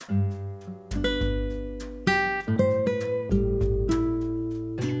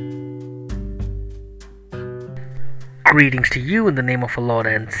Greetings to you in the name of our Lord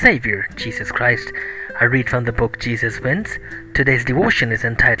and Savior, Jesus Christ. I read from the book Jesus Wins. Today's devotion is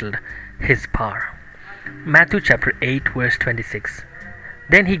entitled His Power. Matthew chapter 8 verse 26.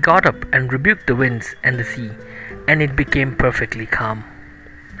 Then he got up and rebuked the winds and the sea, and it became perfectly calm.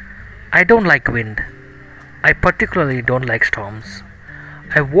 I don't like wind. I particularly don't like storms.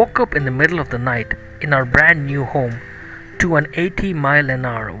 I woke up in the middle of the night in our brand new home to an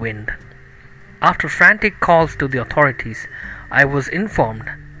 80-mile-an-hour wind. After frantic calls to the authorities, I was informed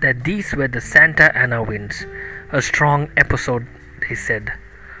that these were the Santa Ana winds. A strong episode, they said.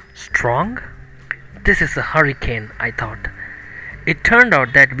 Strong? This is a hurricane, I thought. It turned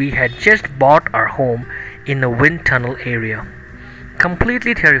out that we had just bought our home in a wind tunnel area.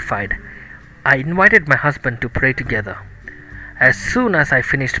 Completely terrified, I invited my husband to pray together. As soon as I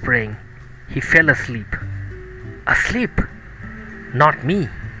finished praying, he fell asleep. Asleep? Not me.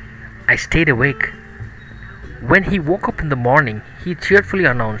 I stayed awake. When he woke up in the morning, he cheerfully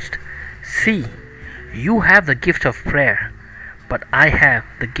announced, "See, you have the gift of prayer, but I have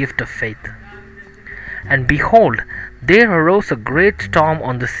the gift of faith." And behold, there arose a great storm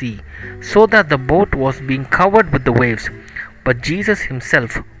on the sea, so that the boat was being covered with the waves, but Jesus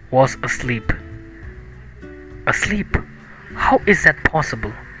himself was asleep. Asleep? How is that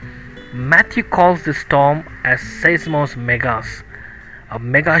possible? Matthew calls this storm as seismos megas, a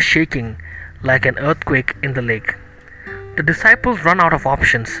mega shaking like an earthquake in the lake. The disciples run out of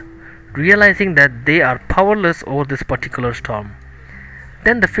options, realizing that they are powerless over this particular storm.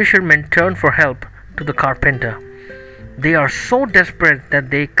 Then the fishermen turn for help to the carpenter. They are so desperate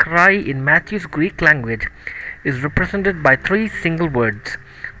that they cry in Matthew's Greek language is represented by three single words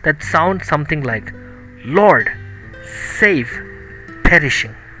that sound something like, "Lord, save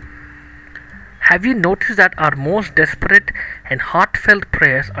perishing." Have you noticed that our most desperate and heartfelt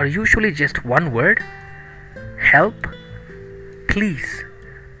prayers are usually just one word? Help? Please?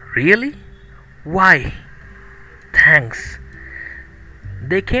 Really? Why? Thanks.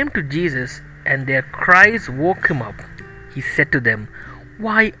 They came to Jesus and their cries woke him up. He said to them,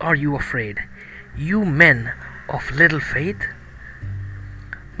 "Why are you afraid, you men of little faith?"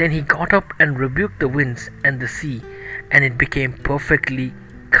 Then he got up and rebuked the winds and the sea, and it became perfectly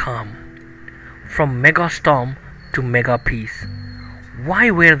calm. From mega storm to mega peace. Why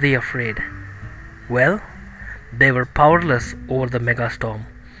were they afraid? Well, they were powerless over the mega storm,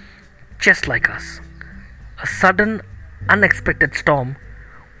 just like us. A sudden, unexpected storm,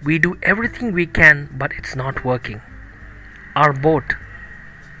 we do everything we can, but it's not working. Our boat,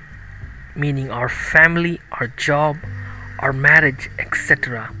 meaning our family, our job, our marriage,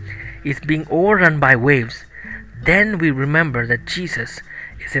 etc., is being overrun by waves. Then we remember that Jesus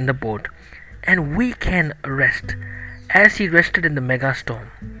is in the boat, and we can rest as he rested in the mega storm.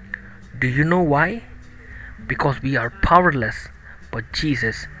 Do you know why? Because we are powerless, but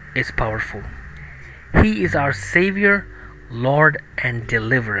Jesus is powerful. He is our Savior, Lord, and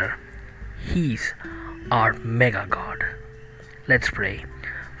Deliverer. He's our mega God. Let's pray.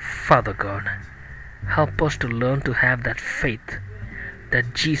 Father God, help us to learn to have that faith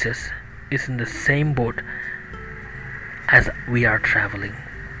that Jesus is in the same boat as we are traveling.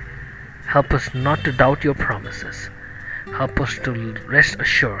 Help us not to doubt your promises. Help us to rest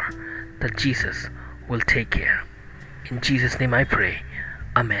assured that Jesus will take care. In Jesus' name I pray.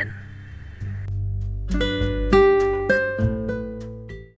 Amen.